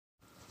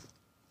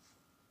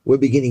We're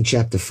beginning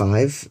chapter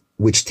 5,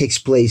 which takes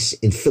place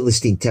in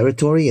Philistine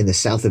territory in the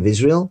south of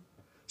Israel.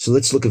 So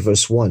let's look at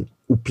verse 1.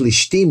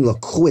 Uplishtim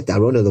lakhu et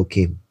aron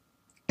Elokim.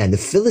 And the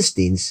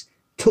Philistines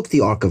took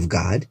the ark of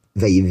God,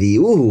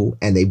 vayiviuhu,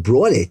 and they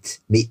brought it,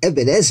 mi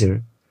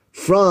Ebenezer,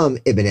 from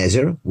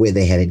Ebenezer, where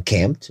they had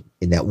encamped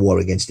in that war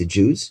against the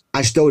Jews,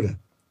 Ashdod.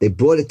 They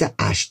brought it to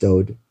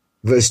Ashdod.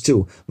 Verse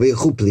 2.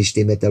 Vayichu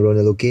plishtim et aron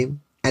Elokim.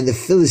 And the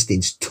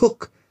Philistines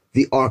took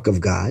the ark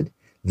of God,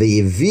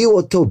 vayiviu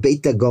oto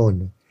beit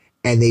Dagon,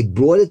 and they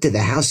brought it to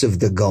the house of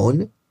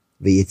Dagon,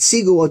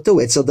 vayitzigu oto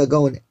etzel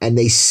Dagon, and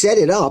they set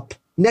it up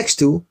next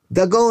to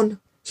Dagon.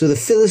 So the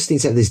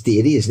Philistines have this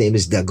deity, his name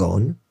is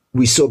Dagon.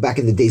 We saw back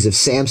in the days of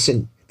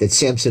Samson that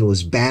Samson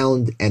was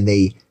bound and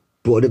they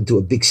brought him to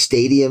a big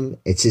stadium.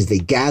 It says they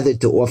gathered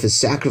to offer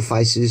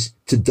sacrifices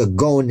to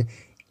Dagon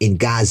in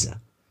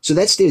Gaza. So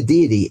that's their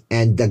deity,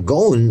 and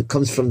Dagon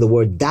comes from the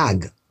word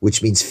dag,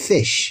 which means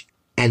fish.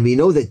 And we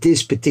know that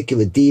this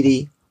particular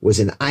deity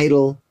was an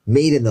idol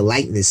made in the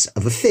likeness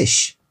of a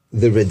fish.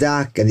 The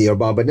Radak and the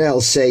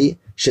Abarbanel say,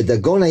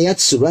 Shedagon ayat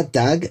surat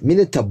dag min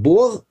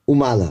tabur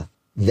umala,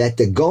 that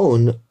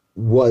Dagon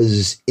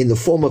was in the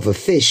form of a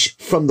fish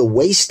from the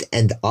waist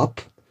and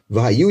up,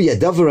 v'hayu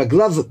yadav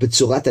raglav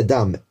b'tzurat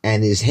adam,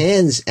 and his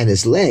hands and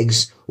his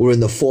legs were in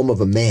the form of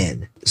a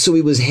man. So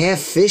he was half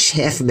fish,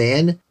 half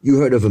man. You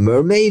heard of a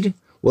mermaid?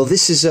 Well,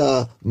 this is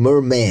a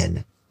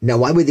merman. Now,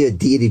 why would their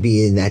deity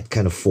be in that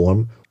kind of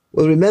form?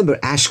 Well, remember,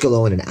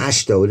 Ashkelon and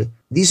Ashdod,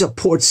 these are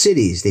port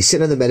cities. They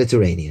sit on the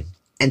Mediterranean.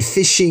 And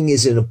fishing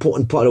is an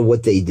important part of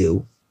what they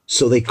do.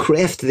 So they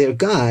craft their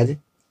god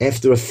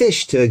after a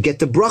fish to get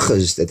the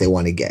brachas that they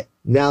want to get.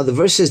 Now, the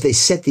verse says they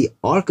set the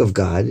ark of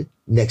God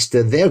next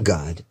to their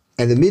god.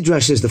 And the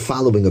Midrash says the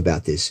following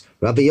about this.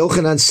 Rabbi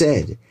Yochanan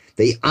said,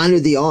 they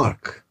honored the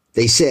ark.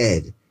 They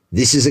said,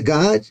 this is a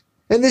god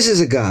and this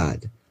is a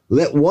god.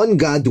 Let one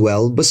god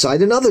dwell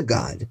beside another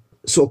god.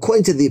 So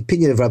according to the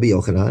opinion of Rabbi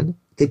Yochanan,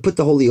 they put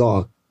the holy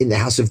ark in the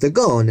house of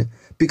Dagon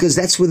because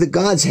that's where the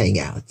gods hang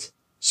out.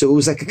 So it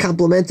was like a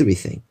complimentary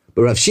thing.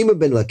 But Rav Shimon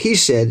ben Lakish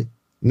said,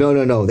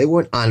 no, they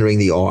weren't honoring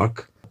the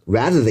ark.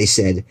 Rather, they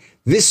said,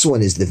 this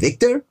one is the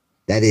victor,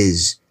 that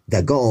is,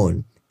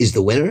 Dagon is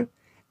the winner,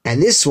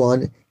 and this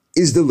one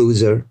is the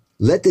loser.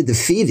 Let the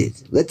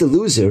defeated, let the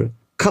loser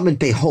come and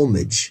pay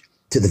homage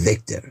to the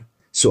victor.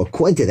 So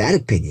according to that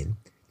opinion,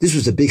 this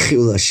was a big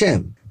chilul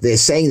Hashem. They're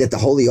saying that the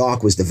holy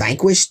ark was the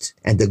vanquished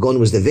and Dagon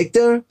was the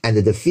victor, and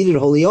the defeated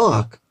holy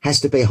ark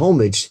has to pay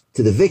homage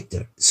to the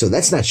victor. So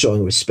that's not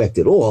showing respect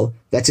at all.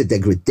 That's a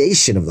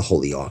degradation of the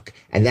holy ark.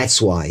 And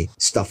that's why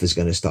stuff is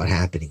going to start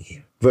happening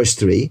here. Verse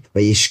 3,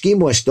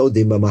 Vayishkimu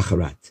Ashdodim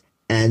b'macharat.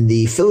 And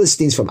the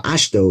Philistines from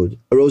Ashdod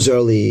arose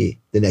early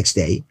the next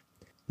day.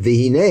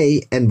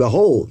 V'hinei, and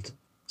behold,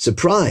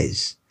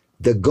 surprise,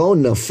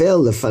 Dagon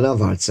nafel lefanav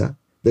arza.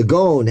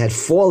 Dagon had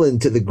fallen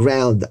to the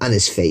ground on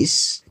his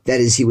face. That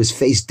is, he was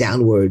face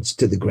downwards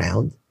to the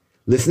ground.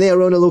 Lifnei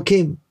aron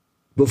Elokim,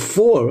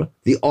 before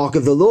the ark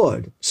of the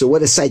Lord. So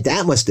what a sight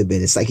that must have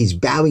been. It's like he's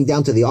bowing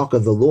down to the ark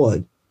of the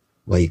Lord.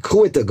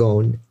 Vayikhu et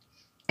Dagon,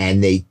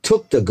 and they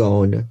took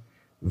Dagon,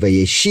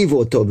 vayeshivu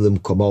oto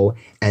b'mkomo,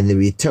 and they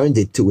returned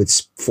it to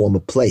its former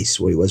place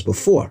where he was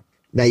before.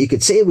 Now you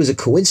could say it was a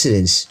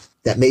coincidence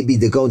that maybe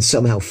Dagon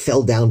somehow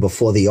fell down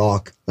before the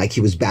ark like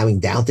he was bowing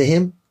down to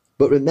him.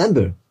 But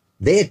remember,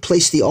 they had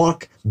placed the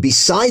ark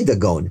beside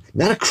Dagon,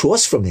 not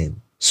across from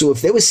him. So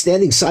if they were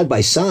standing side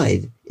by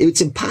side,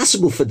 it's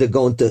impossible for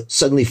Dagon to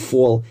suddenly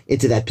fall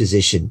into that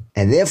position.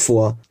 And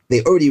therefore,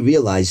 they already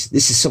realized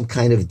this is some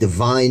kind of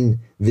divine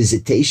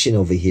visitation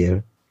over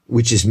here,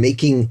 which is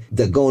making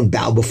Dagon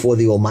bow before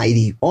the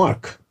almighty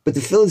ark. But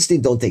the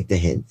Philistines don't take the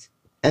hint.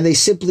 And they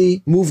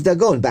simply move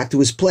Dagon back to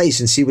his place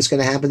and see what's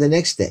going to happen the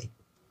next day.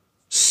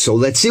 So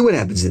let's see what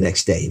happens the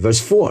next day. Verse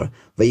 4,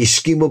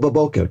 Vayishkimu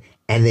baboker,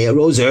 and they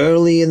arose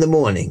early in the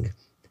morning.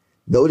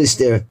 Notice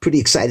they're pretty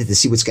excited to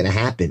see what's going to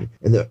happen.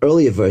 In the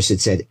earlier verse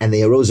it said, and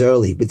they arose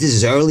early, but this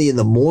is early in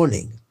the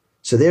morning.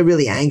 So they're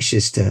really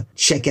anxious to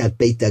check out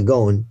Beit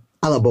Dagon,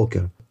 ala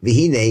boker.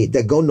 V'hinei,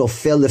 Dagon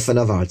nofel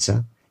lefanav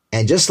arza.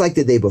 And just like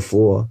the day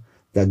before,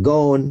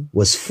 Dagon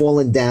was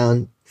fallen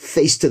down,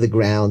 face to the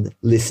ground,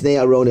 lifnei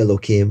aron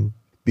Elokim,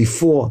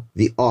 before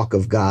the ark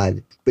of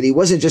God. But he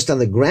wasn't just on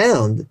the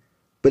ground,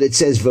 but it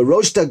says,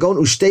 V'rosh Dagon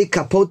ushtei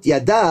kapot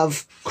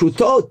yadav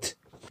krutot.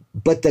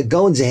 But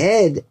Dagon's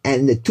head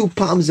and the two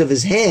palms of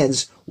his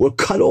hands were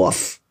cut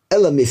off,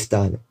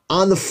 elamiftan,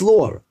 on the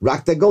floor.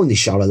 Rak Dagon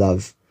nishar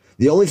alav.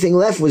 The only thing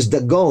left was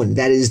Dagon,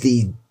 that is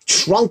the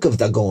trunk of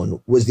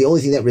Dagon, was the only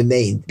thing that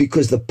remained,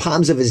 because the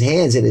palms of his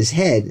hands and his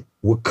head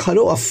were cut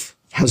off.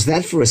 How's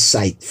that for a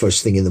sight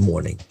first thing in the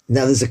morning?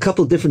 Now, there's a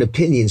couple different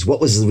opinions. What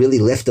was really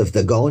left of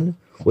Dagon?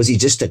 Was he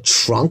just a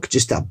trunk,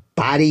 just a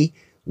body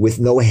with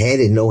no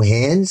head and no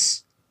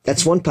hands?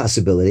 That's one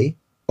possibility.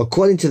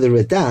 According to the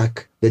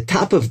Radak, the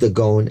top of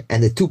Dagon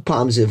and the two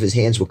palms of his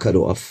hands were cut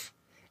off,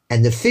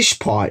 and the fish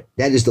part,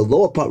 that is the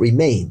lower part,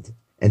 remained.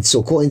 And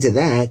so according to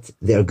that,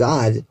 their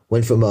god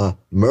went from a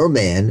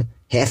merman,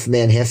 half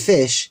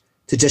fish,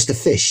 to just a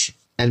fish.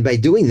 And by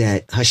doing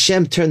that,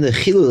 Hashem turned the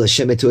Chilul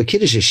Hashem into a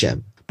Kiddush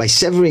Hashem. By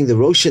severing the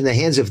Rosh in the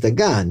hands of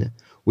Dagon,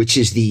 which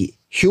is the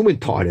human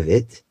part of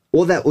it,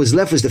 all that was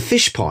left was the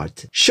fish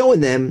part,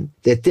 showing them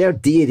that their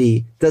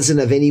deity doesn't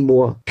have any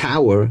more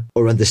power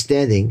or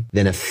understanding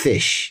than a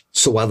fish.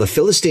 So while the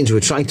Philistines were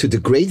trying to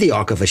degrade the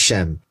Ark of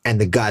Hashem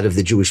and the God of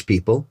the Jewish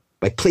people,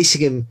 by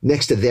placing him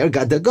next to their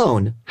God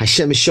Dagon,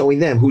 Hashem is showing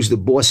them who's the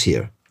boss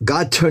here.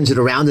 God turns it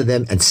around to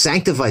them and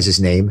sanctifies his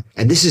name.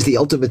 And this is the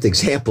ultimate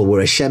example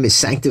where Hashem is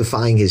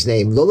sanctifying his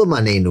name, Lo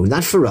L'manenu,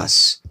 not for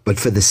us, but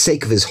for the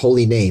sake of his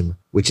holy name,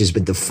 which has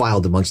been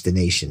defiled amongst the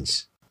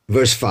nations.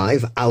 Verse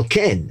 5, Al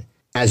Ken,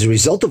 as a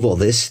result of all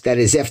this, that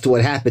is after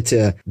what happened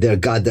to their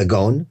God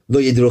Dagon,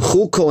 Lo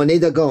Yidruchu Kohanei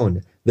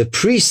Dagon, the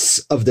priests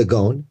of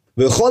Dagon,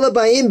 V'chol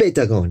habayim Beit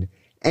Dagon,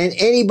 and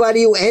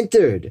anybody who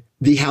entered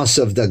the house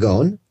of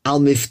Dagon, Al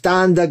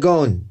Miftan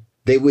Dagon,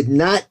 they would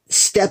not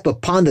step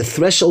upon the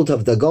threshold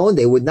of Dagon.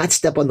 They would not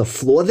step on the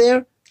floor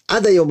there.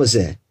 Ad hayom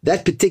hazeh,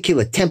 that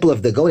particular temple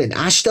of Dagon in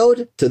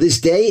Ashdod, to this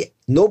day,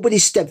 nobody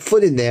stepped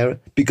foot in there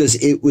because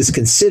it was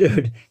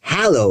considered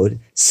hallowed,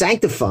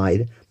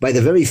 sanctified by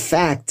the very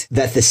fact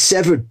that the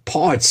severed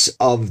parts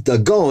of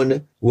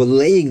Dagon were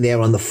laying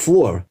there on the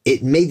floor.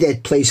 It made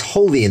that place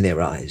holy in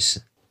their eyes.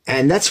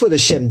 And that's what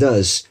Hashem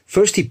does.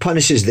 First, he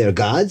punishes their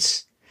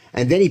gods,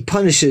 and then he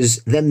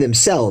punishes them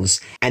themselves.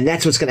 And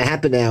that's what's going to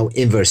happen now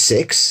in verse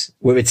 6,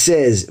 where it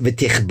says,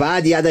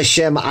 V'tichbad yad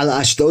Hashem al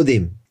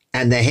Ashdodim.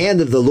 And the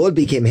hand of the Lord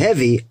became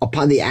heavy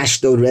upon the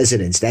Ashdod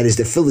residents. That is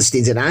the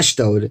Philistines in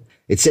Ashdod.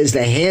 It says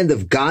the hand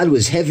of God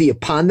was heavy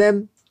upon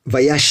them.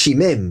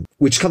 Vayashimim,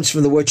 which comes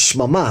from the word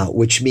shmama,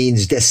 which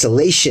means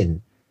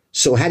desolation.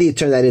 So how do you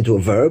turn that into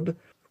a verb?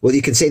 Well,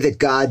 you can say that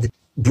God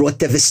brought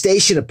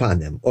devastation upon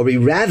them, or he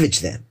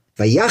ravaged them.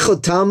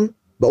 Vayachotam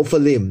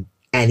ba'ofalim.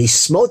 And he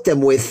smote them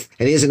with,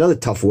 and here's another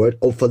tough word,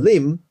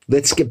 ophalim.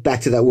 Let's get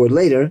back to that word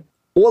later.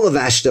 All of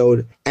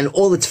Ashdod and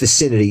all its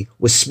vicinity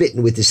was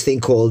smitten with this thing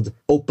called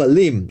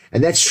opalim.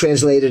 And that's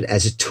translated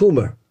as a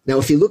tumor. Now,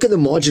 if you look at the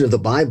margin of the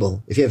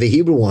Bible, if you have a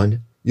Hebrew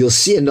one, you'll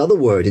see another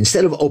word.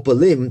 Instead of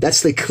opalim,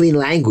 that's the clean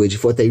language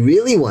for what they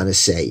really want to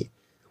say.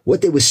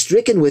 What they were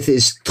stricken with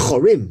is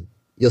tchorim.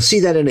 You'll see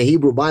that in a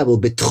Hebrew Bible,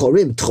 but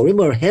tchorim.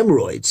 Tchorim are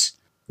hemorrhoids.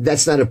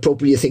 That's not an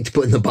appropriate thing to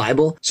put in the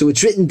Bible. So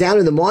it's written down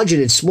in the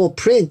margin in small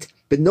print.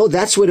 But no,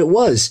 that's what it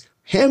was.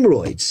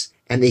 Hemorrhoids.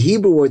 And the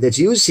Hebrew word that's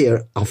used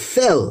here,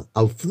 afel,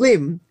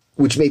 aflim,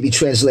 which may be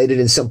translated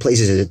in some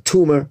places as a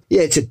tumor.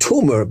 Yeah, it's a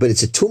tumor, but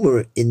it's a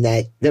tumor in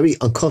that very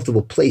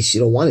uncomfortable place.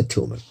 You don't want a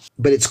tumor.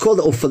 But it's called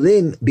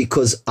ophalim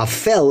because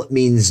afel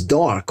means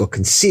dark or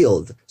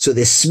concealed. So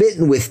they're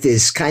smitten with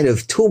this kind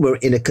of tumor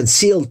in a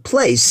concealed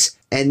place.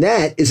 And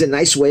that is a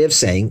nice way of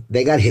saying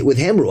they got hit with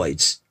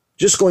hemorrhoids.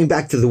 Just going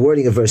back to the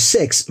wording of verse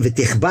 6,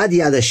 v'tichbad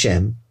yad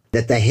Hashem,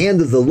 that the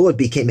hand of the Lord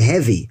became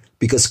heavy,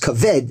 because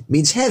kaved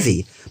means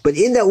heavy. But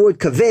in that word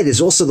kaved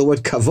is also the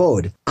word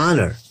kavod,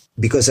 honor,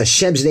 because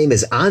Hashem's name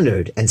is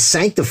honored and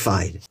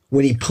sanctified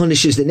when he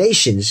punishes the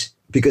nations,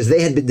 because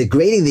they had been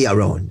degrading the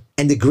Aron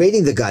and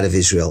degrading the God of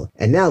Israel.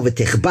 And now,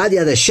 v'tichbad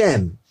yad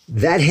Hashem,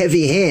 that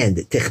heavy hand,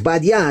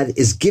 tichbad yad,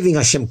 is giving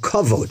Hashem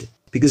kavod,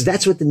 because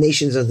that's what the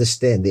nations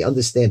understand. They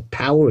understand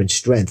power and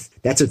strength.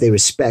 That's what they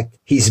respect.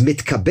 He's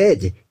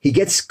mitkabed. He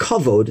gets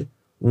kavod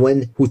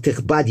when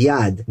hutichbad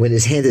yad, when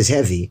his hand is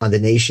heavy on the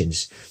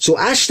nations. So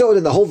Ashdod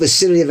and the whole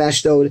vicinity of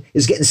Ashdod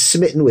is getting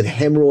smitten with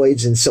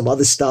hemorrhoids and some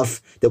other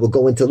stuff that we'll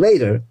go into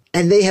later.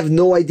 And they have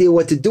no idea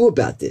what to do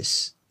about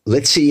this.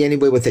 Let's see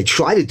anyway what they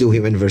try to do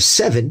here in verse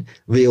 7.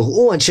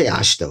 V'yohu anshe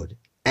Ashdod.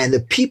 And the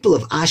people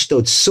of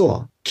Ashdod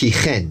saw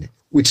kichen,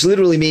 which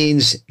literally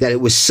means that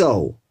it was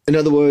so. In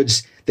other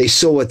words, they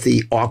saw what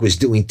the ark was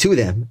doing to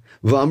them.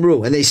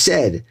 V'amru, and they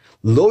said,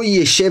 Lo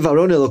yeshev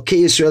aron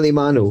Elokei Yisrael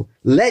imanu.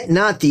 Let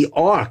not the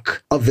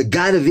ark of the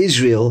God of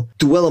Israel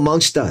dwell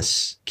amongst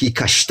us. Ki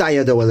kashta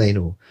yado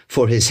aleinu.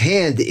 For his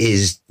hand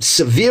is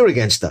severe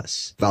against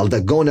us. Val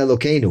Dagon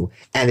Elokeinu.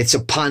 And it's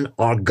upon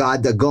our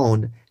God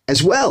Dagon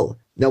as well.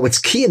 Now what's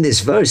key in this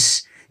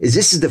verse is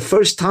this is the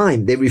first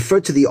time they refer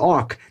to the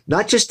ark,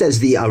 not just as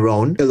the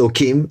Aron,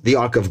 Elokim, the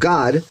ark of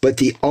God, but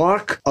the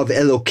ark of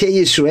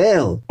Elokei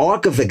Yisrael,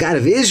 ark of the God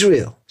of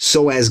Israel.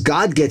 So as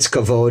God gets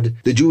kavod,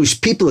 the Jewish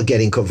people are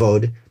getting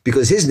kavod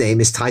because his name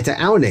is tied to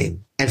our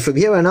name. And from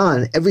here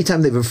on, every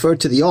time they refer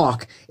to the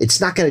ark, it's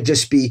not going to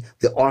just be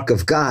the ark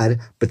of God,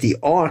 but the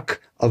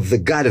ark of the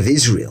God of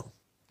Israel.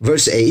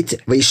 Verse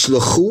 8,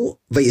 Vayishlochu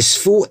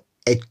vayisfu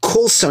et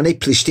kol sarnei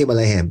plishtim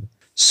alehem.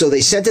 So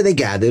they sent and they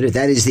gathered,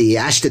 that is the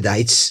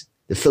Ashdodites,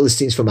 the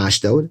Philistines from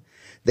Ashdod.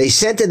 They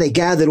sent and they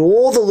gathered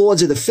all the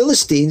lords of the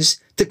Philistines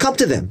to come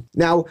to them.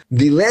 Now,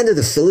 the land of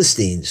the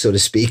Philistines, so to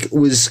speak,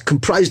 was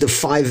comprised of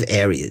 5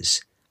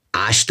 areas.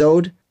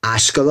 Ashdod,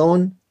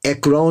 Ashkelon,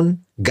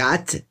 Ekron,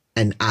 Gat,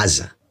 and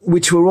Aza,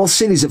 which were all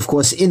cities, of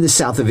course, in the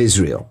south of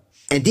Israel.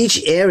 And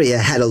each area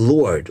had a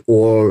lord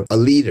or a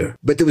leader,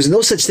 but there was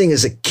no such thing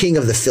as a king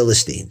of the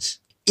Philistines.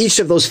 Each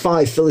of those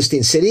 5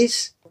 Philistine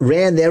cities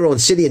ran their own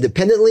city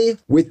independently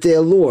with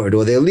their lord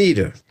or their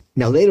leader.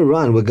 Now later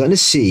on, we're going to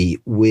see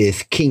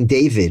with King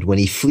David, when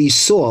he flees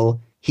Saul,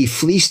 he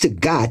flees to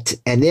Gat,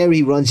 and there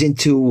he runs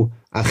into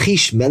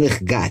Achish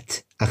Melech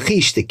Gat.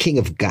 Achish, the king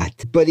of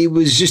Gat. But he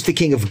was just the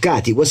king of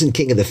Gat. He wasn't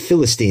king of the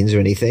Philistines or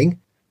anything,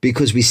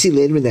 because we see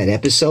later in that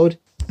episode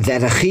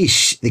that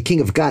Achish, the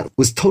king of Gat,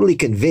 was totally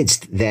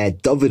convinced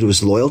that David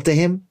was loyal to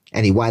him,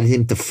 and he wanted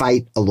him to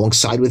fight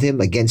alongside with him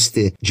against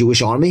the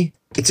Jewish army.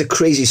 It's a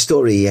crazy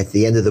story at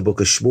the end of the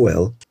book of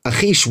Shmuel.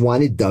 Achish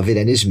wanted David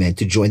and his men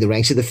to join the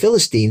ranks of the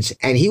Philistines,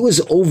 and he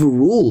was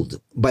overruled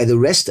by the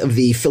rest of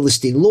the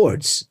Philistine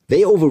lords.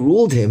 They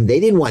overruled him. They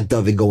didn't want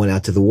David going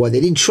out to the war.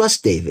 They didn't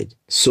trust David.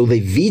 So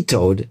they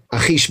vetoed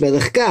Achish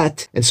Melech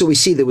Gat, and so we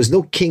see there was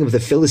no king of the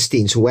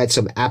Philistines who had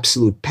some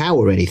absolute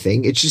power or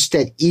anything. It's just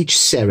that each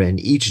seren,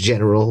 each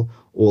general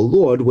or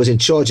lord, was in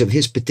charge of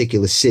his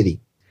particular city.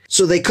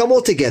 So they come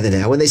all together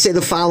now, and they say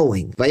the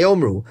following: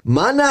 Vayomru,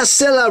 Ma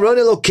na'aseh la'aron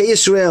Elokei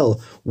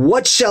Yisrael?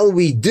 What shall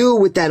we do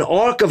with that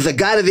ark of the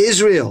God of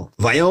Israel?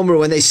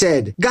 Vayomru, and they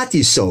said, Gat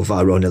Yisov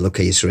Aron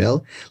Elokei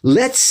Yisrael.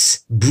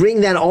 Let's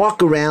bring that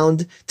ark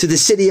around to the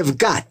city of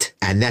Gat.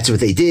 And that's what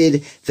they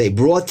did. They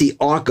brought the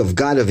ark of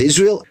God of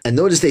Israel. And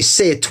notice they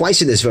say it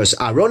twice in this verse.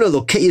 Aron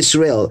Elokei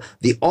Yisrael,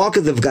 the ark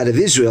of the God of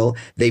Israel.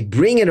 They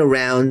bring it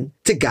around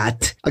to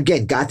Gat.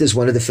 Again, Gat is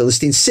one of the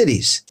Philistine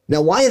cities.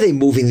 Now, why are they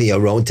moving the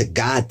Aron to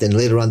Gat, and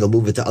later on they'll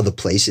move it to other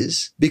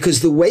places? Because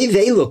the way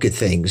they look at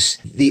things,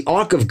 the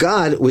ark of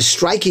God was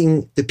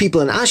striking the people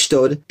in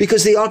Ashdod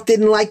because the ark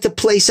didn't like the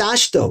place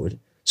Ashdod.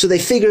 So they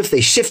figure if they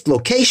shift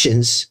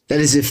locations, that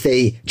is, if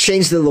they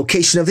change the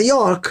location of the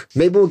ark,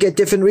 maybe we'll get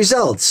different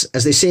results.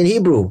 As they say in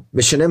Hebrew,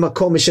 Mishanem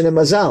Makom, Mishanem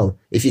Mazal.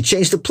 If you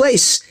change the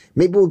place,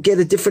 maybe we'll get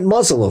a different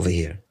muzzle over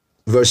here.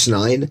 Verse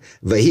 9,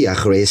 Vahi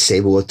achrei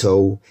sevu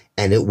oto,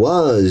 and it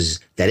was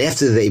that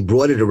after they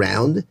brought it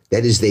around,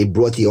 that is, they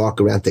brought the ark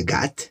around to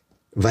Gat,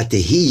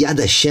 Vatehi yad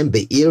Hashem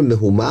be'ir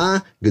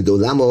mehuma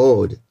gedola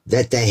ma'od,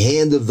 that the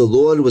hand of the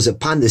Lord was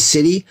upon the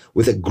city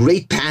with a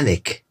great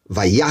panic.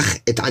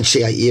 Vayach et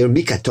anshe ha'ir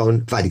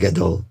mikaton vad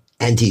gadol,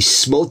 and he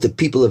smote the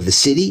people of the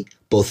city,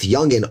 both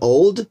young and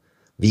old.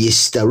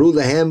 V'yistaru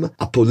lahem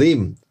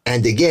apolim,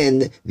 and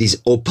again these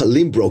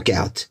opalim broke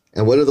out.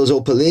 And what are those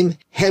opalim?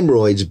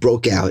 Hemorrhoids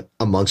broke out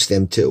amongst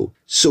them too.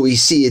 So we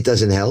see it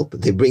doesn't help.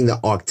 They bring the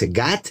ark to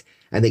Gat,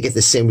 and they get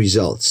the same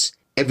results.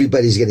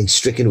 Everybody's getting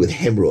stricken with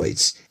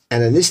hemorrhoids.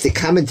 And on this, the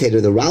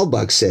commentator, the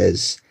Ralbag,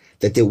 says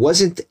that there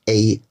wasn't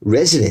a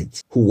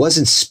resident who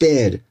wasn't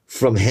spared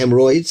from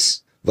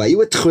hemorrhoids.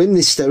 Vayu tchorim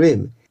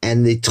nistarim,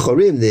 and the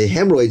tchorim, the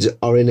hemorrhoids,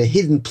 are in a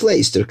hidden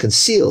place. They're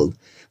concealed.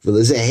 And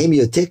that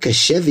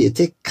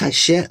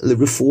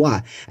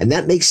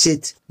makes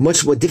it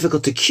much more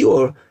difficult to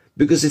cure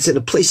because it's in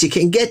a place you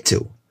can't get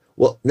to.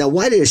 Well, now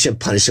why did Hashem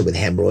punish him with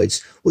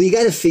hemorrhoids? Well, you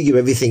got to figure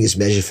everything is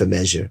measure for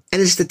measure.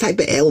 And it's the type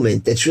of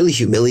ailment that's really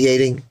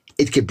humiliating.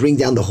 It could bring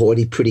down the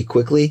haughty pretty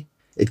quickly.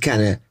 It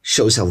kind of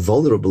shows how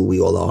vulnerable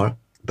we all are.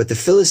 But the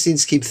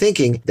Philistines keep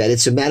thinking that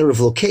it's a matter of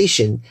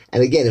location.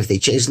 And again, if they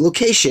change the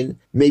location,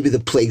 maybe the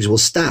plagues will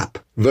stop.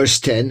 Verse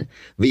 10,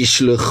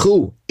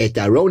 V'yishlechu et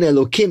Aron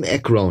Elokim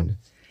Ekron.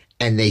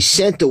 And they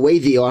sent away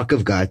the ark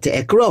of God to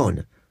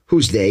Ekron.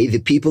 Who's they? The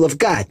people of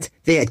Gat.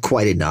 They had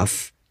quite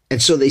enough.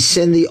 And so they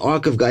send the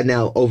ark of God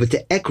now over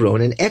to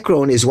Ekron. And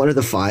Ekron is one of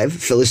the 5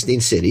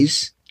 Philistine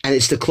cities. And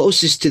it's the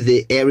closest to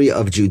the area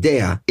of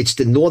Judea. It's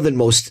the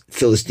northernmost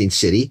Philistine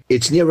city.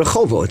 It's near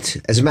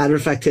Rehovot. As a matter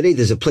of fact, today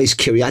there's a place,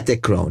 Kiryat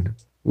Ekron,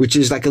 which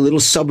is like a little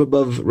suburb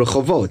of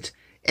Rehovot.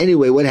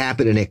 Anyway, what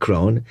happened in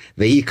Ekron?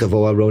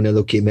 V'yikavo Aron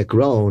Elokim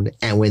Ekron.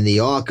 And when the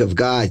ark of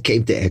God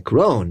came to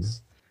Ekron,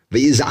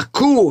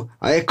 v'yizaku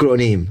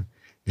ha'ekronim,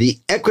 the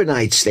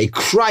Ekronites, they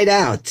cried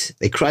out.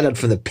 They cried out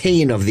from the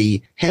pain of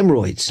the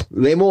hemorrhoids.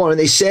 Lemor, and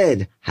they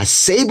said,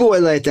 Hasebu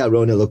elet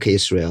Aron Elokei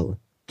Yisrael.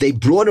 They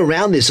brought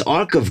around this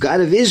ark of God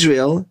of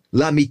Israel,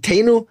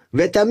 lamitenu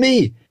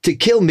vetami, to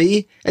kill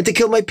me and to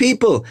kill my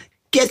people.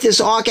 Get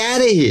this ark out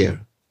of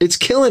here. It's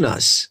killing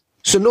us.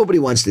 So nobody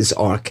wants this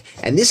ark.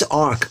 And this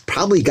ark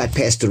probably got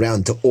passed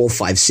around to all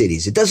 5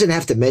 cities. It doesn't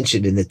have to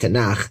mention in the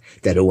Tanakh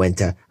that it went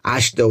to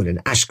Ashdod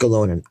and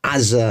Ashkelon and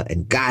Azza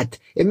and Gat.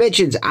 It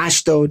mentions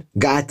Ashdod,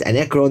 Gat, and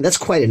Ekron. That's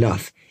quite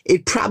enough.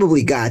 It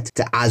probably got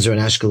to Azza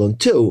and Ashkelon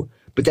too,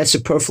 but that's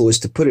superfluous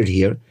to put it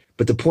here.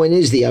 But the point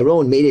is, the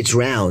Aron made its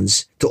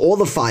rounds to all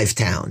the 5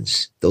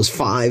 towns, those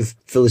 5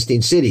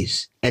 Philistine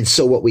cities. And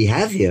so what we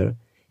have here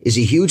is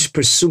a huge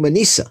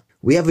persumanisa.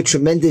 We have a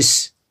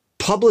tremendous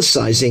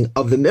publicizing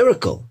of the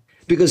miracle.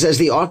 Because as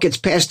the ark gets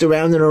passed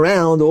around and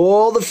around,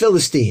 all the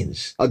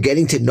Philistines are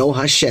getting to know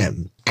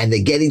Hashem. And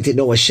they're getting to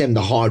know Hashem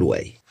the hard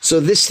way. So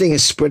this thing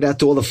is spread out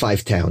to all the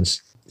 5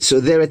 towns. So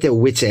they're at their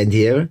wits' end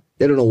here.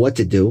 They don't know what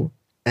to do.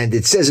 And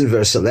it says in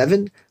verse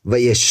 11,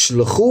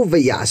 Vayeshluchu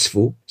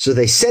vayasfu. So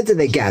they sent and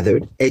they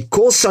gathered, et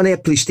kol sanei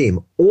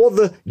plishtim, all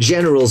the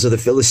generals of the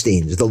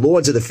Philistines, the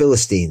lords of the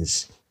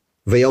Philistines.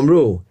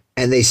 Vayomru,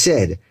 and they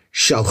said,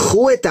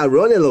 Shalchu et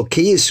Aron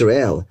Elokei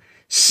Yisrael.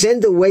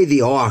 Send away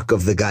the ark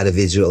of the God of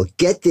Israel.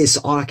 Get this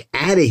ark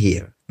out of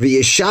here.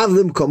 V'yeshav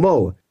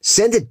limkomo.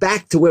 Send it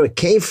back to where it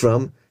came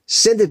from.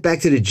 Send it back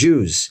to the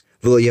Jews.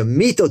 V'lo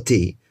yamit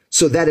oti,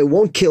 so that it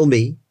won't kill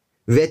me.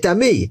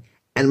 Vetami,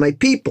 and my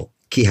people.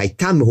 Ki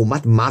hayta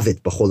mehumat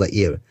mavet b'chol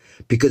ha'ir,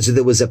 because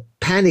there was a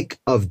panic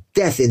of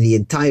death in the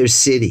entire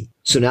city.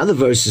 So now the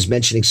verse is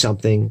mentioning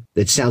something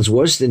that sounds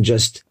worse than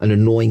just an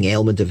annoying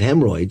ailment of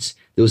hemorrhoids.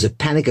 There was a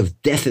panic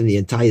of death in the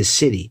entire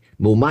city.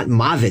 Mehumat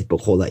mavet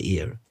b'chol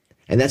ha'ir.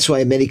 And that's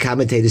why many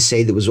commentators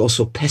say there was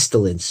also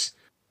pestilence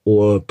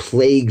or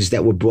plagues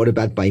that were brought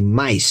about by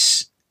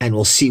mice. And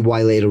we'll see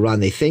why later on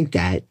they think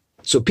that.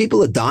 So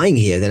people are dying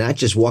here. They're not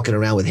just walking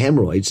around with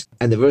hemorrhoids.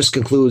 And the verse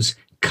concludes,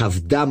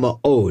 Kavda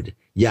ma'od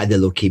yad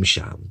Elokim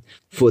sham.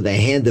 For the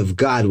hand of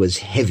God was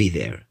heavy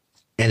there.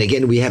 And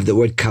again, we have the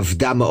word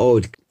kavda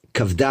ma'od.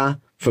 Kavda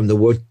from the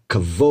word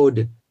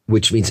kavod,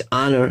 which means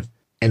honor.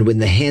 And when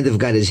the hand of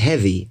God is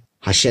heavy,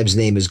 Hashem's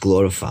name is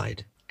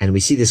glorified. And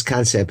we see this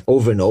concept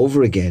over and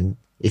over again.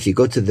 If you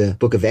go to the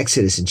book of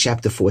Exodus in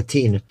chapter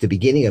 14, the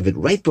beginning of it,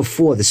 right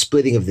before the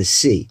splitting of the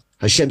sea,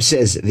 Hashem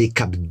says,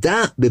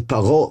 V'ikabda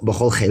b'paro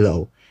b'chol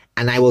chelo,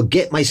 and I will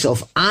get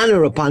myself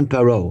honor upon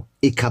Paro.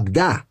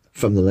 Ikabda,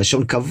 from the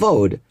Lashon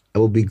Kavod, I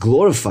will be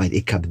glorified.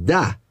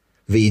 Ikabda.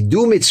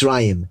 V'yidu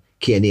Mitzrayim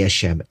ki ani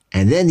Hashem.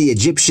 And then the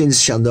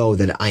Egyptians shall know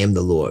that I am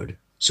the Lord.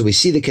 So we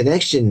see the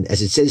connection,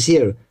 as it says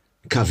here,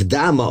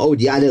 Kavda ma'od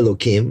yad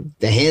Elokim,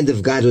 the hand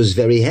of God was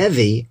very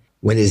heavy.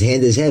 When his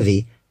hand is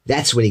heavy,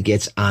 that's when he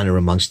gets honor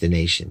amongst the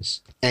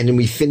nations. And then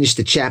we finish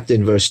the chapter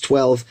in verse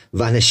 12,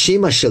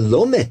 V'anashim asher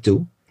lo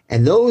metu,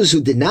 and those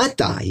who did not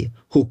die,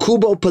 who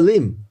kubo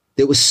palim,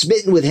 they were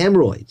smitten with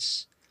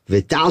hemorrhoids.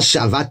 V'tal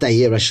shavat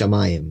ha'ir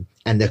hashamayim,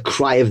 and the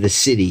cry of the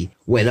city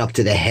went up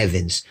to the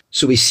heavens.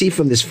 So we see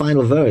from this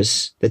final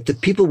verse that the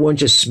people weren't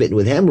just smitten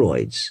with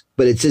hemorrhoids,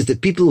 but it says the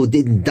people who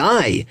didn't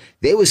die,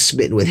 they were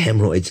smitten with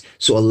hemorrhoids.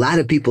 So a lot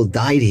of people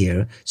died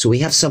here. So we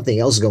have something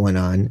else going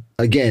on.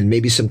 Again,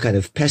 maybe some kind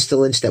of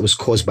pestilence that was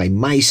caused by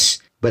mice.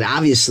 But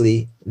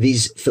obviously,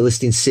 these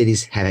Philistine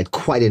cities had had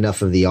quite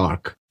enough of the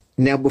ark.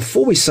 Now,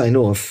 before we sign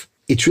off,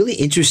 it's really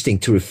interesting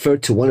to refer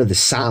to one of the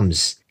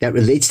Psalms that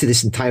relates to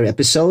this entire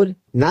episode,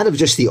 not of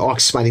just the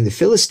ark smiting the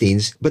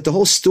Philistines, but the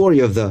whole story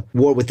of the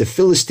war with the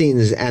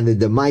Philistines and the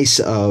demise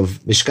of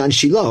Mishkan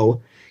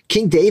Shiloh.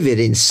 King David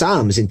in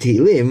Psalms, in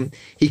Tehillim,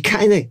 he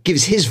kind of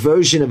gives his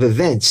version of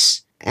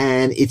events,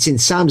 and it's in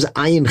Psalms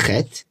Ayin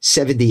Chet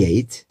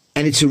 78.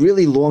 And it's a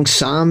really long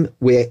psalm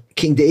where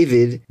King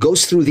David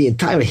goes through the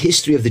entire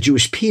history of the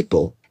Jewish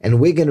people. And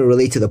we're going to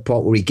relate to the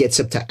part where he gets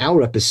up to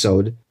our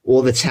episode,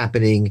 all that's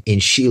happening in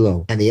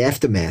Shiloh and the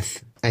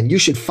aftermath. And you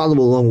should follow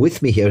along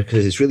with me here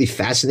because it's really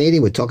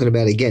fascinating. We're talking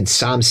about, again,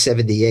 Psalm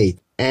 78.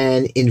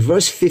 And in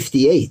verse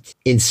 58,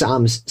 in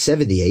Psalms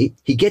 78,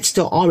 he gets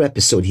to our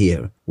episode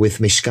here with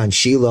Mishkan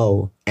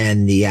Shiloh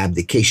and the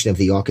abdication of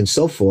the ark and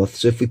so forth.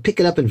 So if we pick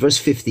it up in verse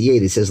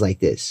 58, it says like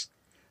this.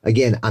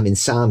 Again, I'm in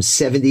Psalm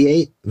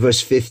 78,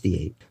 verse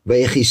 58.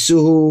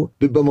 Vayechisuhu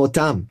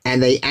b'bamotam,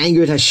 and they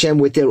angered Hashem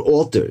with their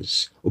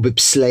altars.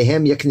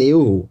 Ubipsleihem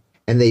yakneuhu,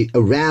 and they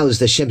aroused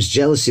Hashem's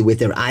jealousy with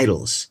their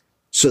idols.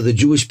 So the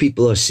Jewish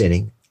people are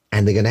sinning,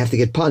 and they're going to have to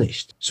get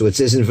punished. So it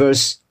says in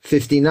verse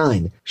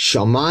 59,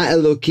 Shama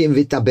Elokim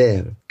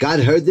vitaber. God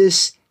heard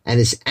this, and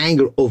his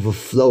anger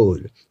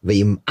overflowed.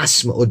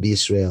 Vayim'as ma'od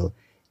b'Yisrael,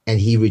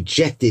 and he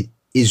rejected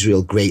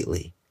Israel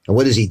greatly. And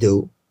what does he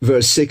do?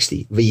 Verse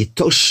 60,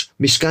 V'yitosh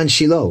Mishkan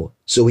Shiloh.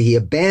 So he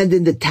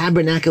abandoned the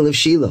tabernacle of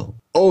Shiloh.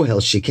 Ohel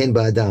Sheken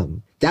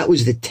Ba'adam. That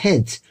was the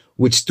tent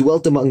which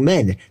dwelt among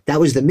men. That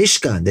was the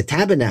Mishkan, the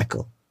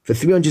tabernacle, for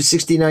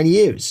 369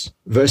 years.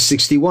 Verse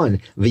 61,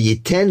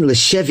 V'yiten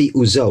l'shevi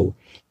uzo.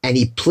 And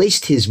he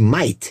placed his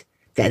might,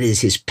 that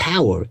is his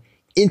power,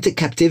 into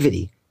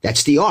captivity.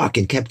 That's the ark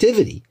in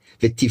captivity.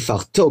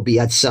 V'tifarto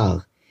biyad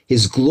sar.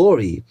 His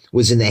glory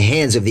was in the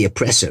hands of the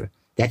oppressor.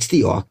 That's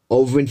the ark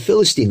over in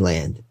Philistine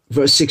land.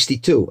 Verse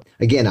 62.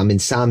 Again, I'm in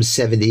Psalm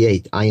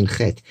 78, Ayin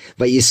Chet.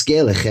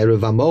 Vayizkel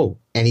lecherev amo.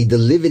 And he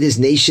delivered his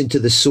nation to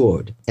the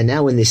sword. And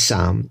now in this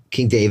psalm,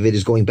 King David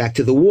is going back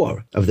to the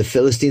war of the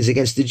Philistines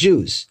against the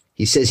Jews.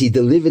 He says he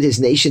delivered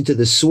his nation to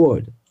the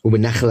sword.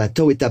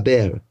 U'benachalato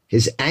itaber.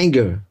 His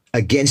anger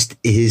against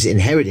his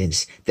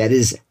inheritance, that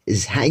is,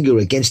 his anger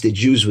against the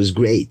Jews was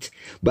great.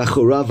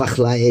 Bachura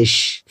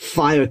v'achlaesh.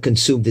 Fire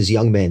consumed his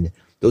young men.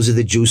 Those are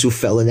the Jews who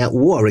fell in that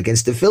war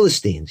against the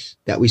Philistines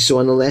that we saw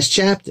in the last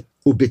chapter.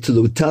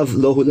 Ubitlutav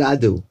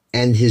lohuladu.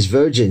 And his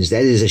virgins,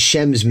 that is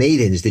Hashem's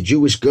maidens, the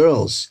Jewish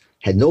girls,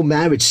 had no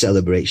marriage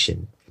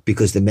celebration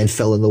because the men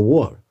fell in the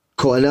war.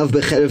 Koanav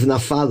becherev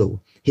nafalu.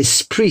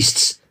 His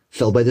priests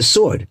fell by the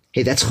sword.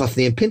 Hey, that's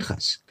Chofni and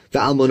Pinchas.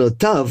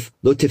 Va'almonotav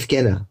lo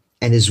tifkena.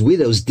 And his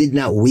widows did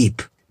not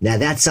weep. Now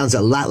that sounds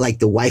a lot like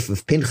the wife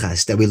of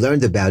Pinchas that we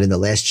learned about in the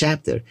last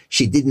chapter.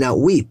 She did not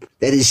weep.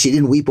 That is, she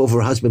didn't weep over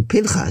her husband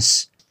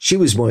Pinchas. She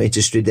was more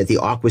interested that the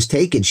ark was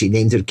taken. She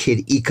named her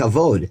kid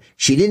Ikavod.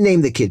 She didn't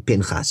name the kid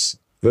Pinchas.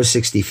 Verse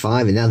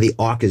 65, and now the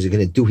ark is going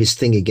to do his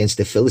thing against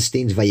the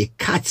Philistines.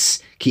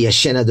 Vayikatz ki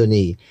yashen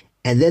Adoni.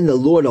 And then the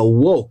Lord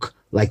awoke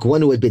like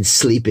one who had been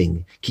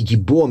sleeping. Ki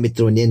gibor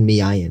mitronin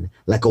miyayin.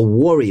 Like a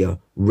warrior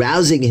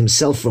rousing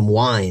himself from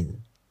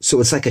wine. So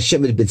it's like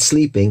Hashem had been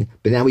sleeping,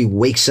 but now he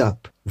wakes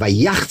up.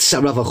 Vayacht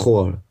sarav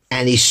achor.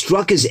 and he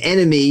struck his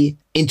enemy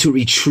into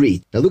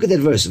retreat. Now look at that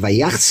verse.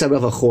 Vayachzar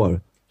Rav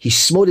Achor. He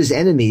smote his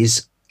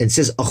enemies, and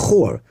says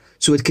Achor.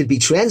 So it could be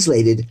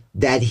translated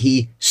that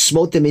he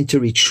smote them into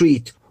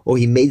retreat, or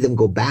he made them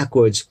go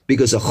backwards,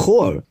 because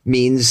Achor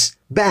means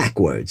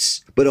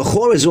backwards. But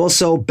Achor is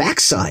also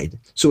backside.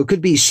 So it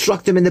could be he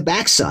struck them in the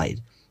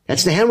backside.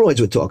 That's the hemorrhoids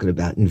we're talking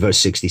about in verse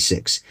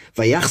 66.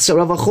 Vayachzar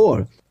Rav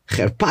Achor.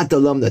 Cherpat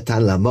olam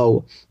natan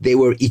lamo. They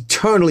were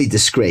eternally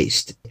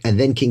disgraced. And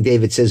then King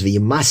David says,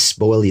 V'yimas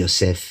boel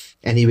Yosef.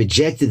 And he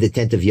rejected the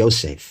tent of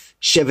Yosef.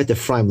 Shevet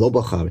Ephraim lo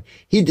bachar.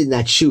 He did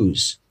not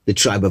choose the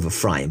tribe of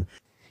Ephraim.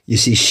 You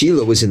see,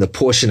 Shiloh was in the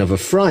portion of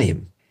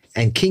Ephraim.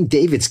 And King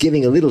David's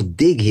giving a little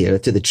dig here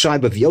to the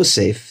tribe of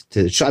Yosef,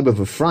 to the tribe of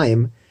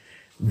Ephraim,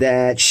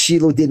 that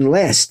Shiloh didn't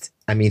last.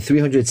 I mean,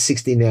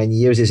 369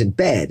 years isn't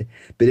bad,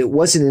 but it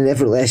wasn't an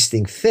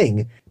everlasting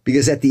thing,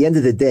 because at the end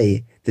of the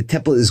day, the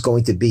temple is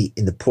going to be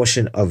in the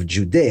portion of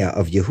Judea,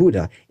 of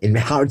Yehuda, in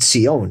Har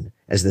Zion,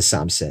 as the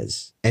Psalm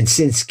says. And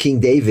since King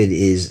David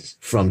is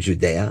from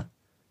Judea,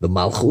 the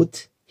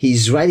Malchut,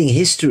 he's writing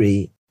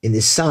history in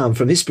this Psalm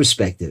from his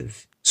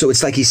perspective. So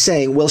it's like he's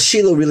saying, well,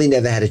 Shiloh really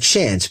never had a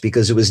chance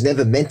because it was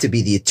never meant to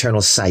be the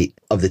eternal site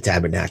of the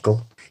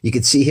tabernacle. You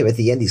can see here at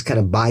the end, he's kind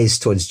of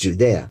biased towards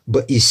Judea.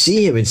 But you see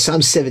here in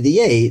Psalm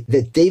 78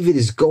 that David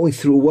is going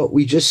through what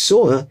we just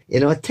saw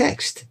in our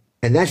text.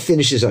 And that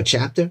finishes our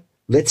chapter.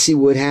 Let's see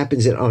what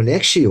happens in our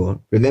next shiur.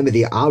 Remember,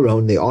 the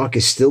Aron, the ark,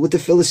 is still with the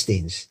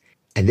Philistines.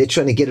 And they're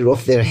trying to get it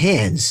off their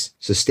hands.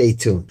 So stay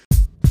tuned.